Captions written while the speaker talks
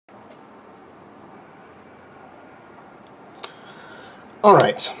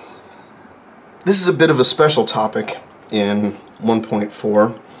Alright, this is a bit of a special topic in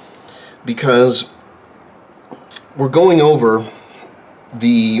 1.4 because we're going over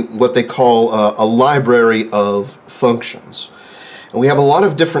what they call a library of functions. And we have a lot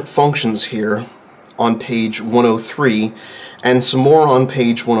of different functions here on page 103 and some more on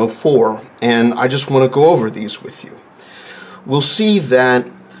page 104, and I just want to go over these with you. We'll see that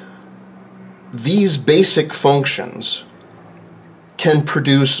these basic functions can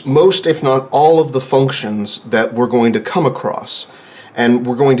produce most, if not all, of the functions that we're going to come across. And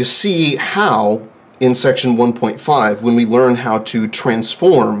we're going to see how, in section 1.5, when we learn how to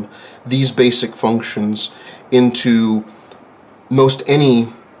transform these basic functions into most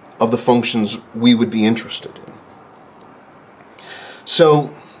any of the functions we would be interested in. So,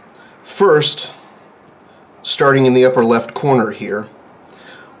 first, starting in the upper left corner here,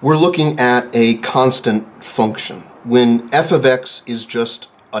 we're looking at a constant function. When f of x is just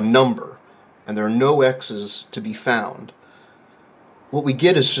a number, and there are no x's to be found, what we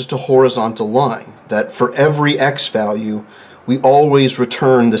get is just a horizontal line, that for every x value, we always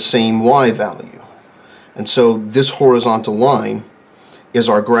return the same y value. And so this horizontal line is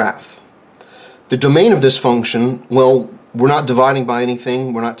our graph. The domain of this function, well, we're not dividing by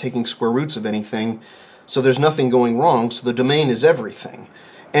anything, we're not taking square roots of anything, so there's nothing going wrong, so the domain is everything.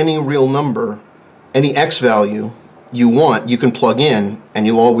 Any real number, any x value you want, you can plug in, and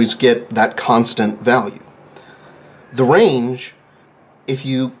you'll always get that constant value. The range, if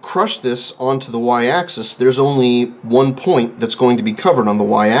you crush this onto the y-axis, there's only one point that's going to be covered on the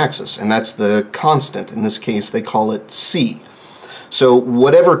y-axis, and that's the constant. In this case, they call it c. So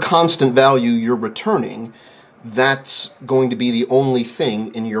whatever constant value you're returning, that's going to be the only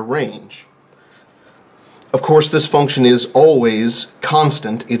thing in your range. Of course, this function is always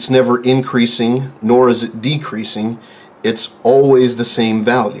constant. It's never increasing, nor is it decreasing. It's always the same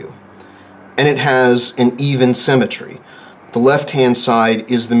value. And it has an even symmetry. The left-hand side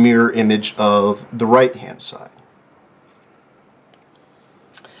is the mirror image of the right-hand side.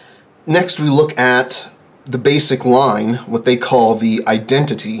 Next, we look at the basic line, what they call the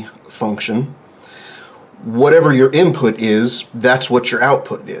identity function. Whatever your input is, that's what your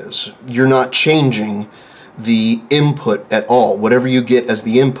output is. You're not changing the input at all. Whatever you get as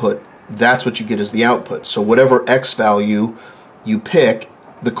the input, that's what you get as the output. So whatever x value you pick,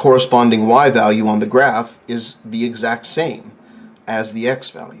 the corresponding y value on the graph is the exact same as the x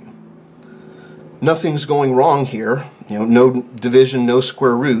value. Nothing's going wrong here. No division, no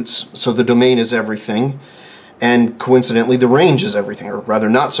square roots, so the domain is everything, and coincidentally the range is everything, or rather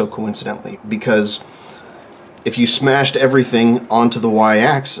not so coincidentally, because if you smashed everything onto the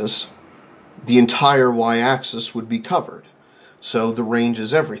y-axis, the entire y-axis would be covered. So the range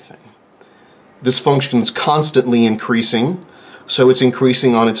is everything. This function is constantly increasing, so it's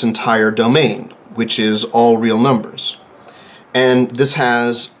increasing on its entire domain, which is all real numbers. And this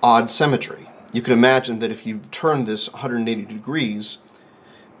has odd symmetry. You can imagine that if you turn this 180 degrees,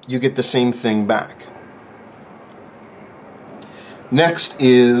 you get the same thing back. Next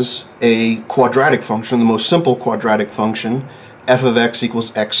is a quadratic function, the most simple quadratic function, f of x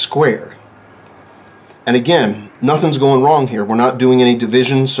equals x squared. And again, nothing's going wrong here. We're not doing any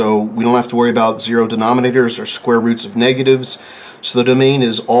division, so we don't have to worry about zero denominators or square roots of negatives. So the domain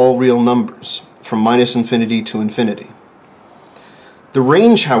is all real numbers, from minus infinity to infinity. The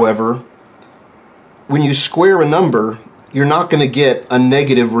range, however, when you square a number, you're not going to get a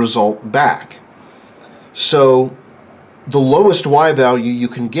negative result back. So the lowest y value you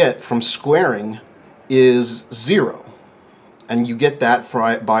can get from squaring is 0. And you get that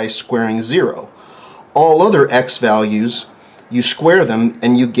by squaring 0. All other x values, you square them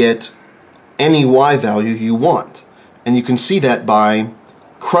and you get any y value you want. And you can see that by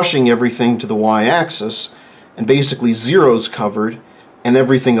crushing everything to the y-axis, and basically 0 is covered and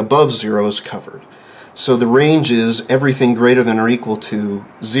everything above 0 is covered. So the range is everything greater than or equal to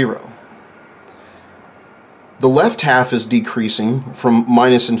 0. The left half is decreasing from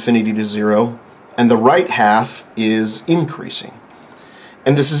minus infinity to 0, and the right half is increasing.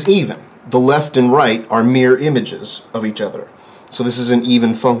 And this is even. The left and right are mirror images of each other. So this is an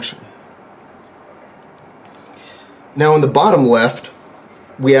even function. Now in the bottom left,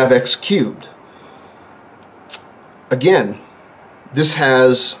 we have x cubed. Again, this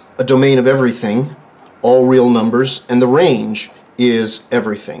has a domain of everything, all real numbers, and the range is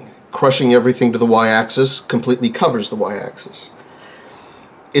everything. Crushing everything to the y-axis completely covers the y-axis.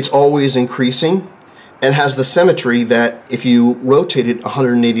 It's always increasing, and has the symmetry that if you rotate it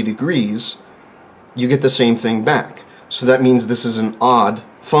 180 degrees, you get the same thing back. So that means this is an odd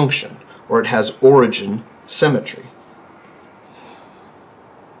function, or it has origin symmetry.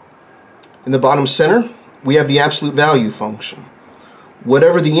 In the bottom center, we have the absolute value function.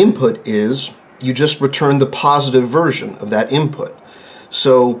 Whatever the input is, you just return the positive version of that input.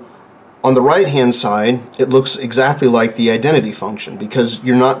 So on the right-hand side, it looks exactly like the identity function because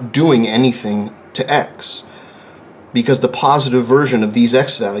you're not doing anything to x, because the positive version of these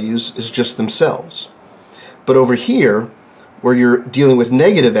x values is just themselves. But over here, where you're dealing with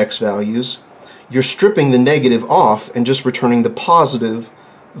negative x values, you're stripping the negative off and just returning the positive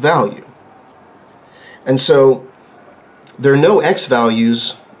value. And so there are no x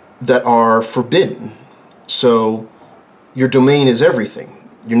values that are forbidden. So your domain is everything.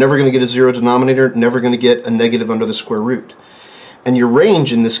 You're never going to get a zero denominator, never going to get a negative under the square root. And your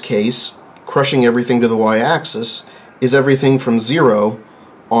range in this case, crushing everything to the y-axis, is everything from 0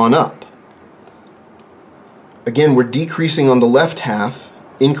 on up. Again, we're decreasing on the left half,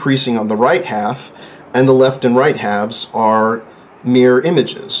 increasing on the right half, and the left and right halves are mirror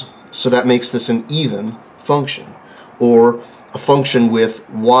images. So that makes this an even function, or a function with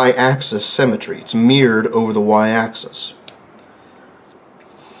y-axis symmetry. It's mirrored over the y-axis.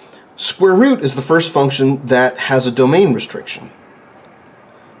 Square root is the first function that has a domain restriction.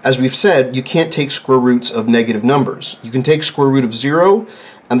 As we've said, you can't take square roots of negative numbers. You can take square root of 0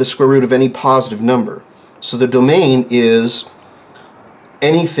 and the square root of any positive number. So the domain is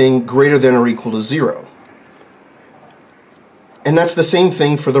anything greater than or equal to 0. And that's the same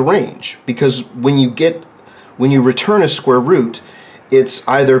thing for the range, because when you return a square root, it's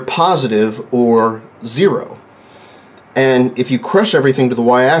either positive or 0. And if you crush everything to the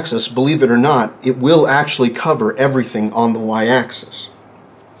y-axis, believe it or not, it will actually cover everything on the y-axis.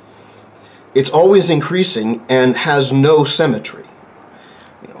 It's always increasing and has no symmetry.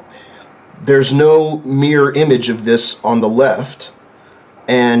 There's no mirror image of this on the left,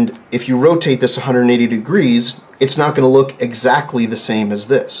 and if you rotate this 180 degrees, it's not going to look exactly the same as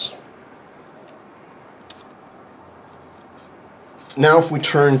this. Now if we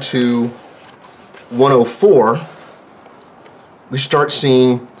turn to 104, we start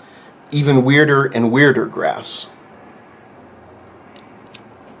seeing even weirder and weirder graphs.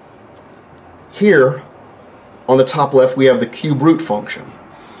 Here, on the top left, we have the cube root function.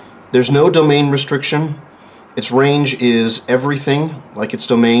 There's no domain restriction. Its range is everything, like its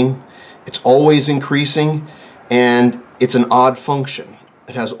domain. It's always increasing, and it's an odd function.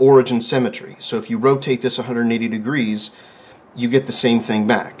 It has origin symmetry. So if you rotate this 180 degrees, you get the same thing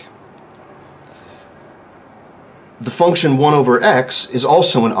back. The function 1 over x is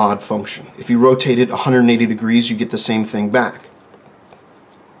also an odd function. If you rotate it 180 degrees, you get the same thing back.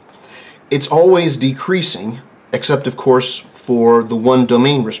 It's always decreasing, except of course for the one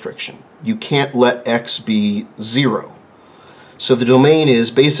domain restriction. You can't let x be 0. So the domain is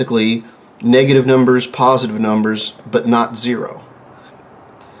basically negative numbers, positive numbers, but not 0.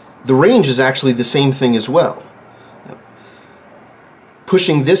 The range is actually the same thing as well.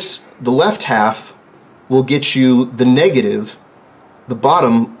 Pushing this, the left half, will get you the negative, the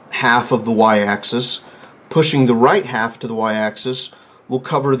bottom half of the y-axis. Pushing the right half to the y-axis will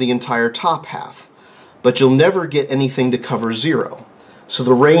cover the entire top half. But you'll never get anything to cover 0. So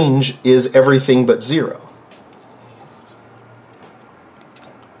the range is everything but 0.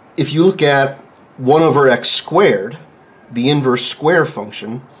 If you look at 1 over x squared, the inverse square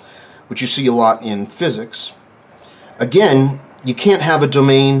function, which you see a lot in physics, again, you can't have a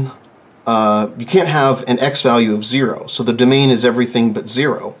domain, you can't have an x value of 0. So the domain is everything but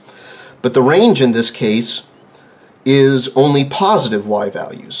 0. But the range in this case is only positive y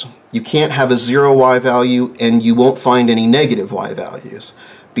values. You can't have a 0 y value, and you won't find any negative y values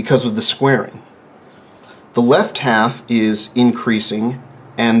because of the squaring. The left half is increasing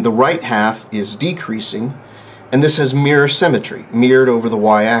and the right half is decreasing, and this has mirror symmetry, mirrored over the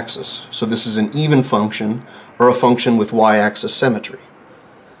y-axis. So this is an even function, or a function with y-axis symmetry.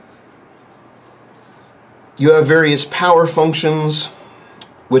 You have various power functions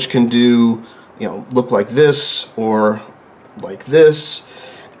which can do, look like this or like this,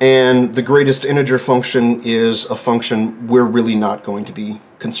 and the greatest integer function is a function we're really not going to be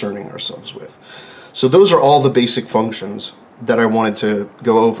concerning ourselves with. So those are all the basic functions that I wanted to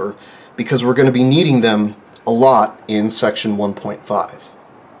go over, because we're going to be needing them a lot in section 1.5.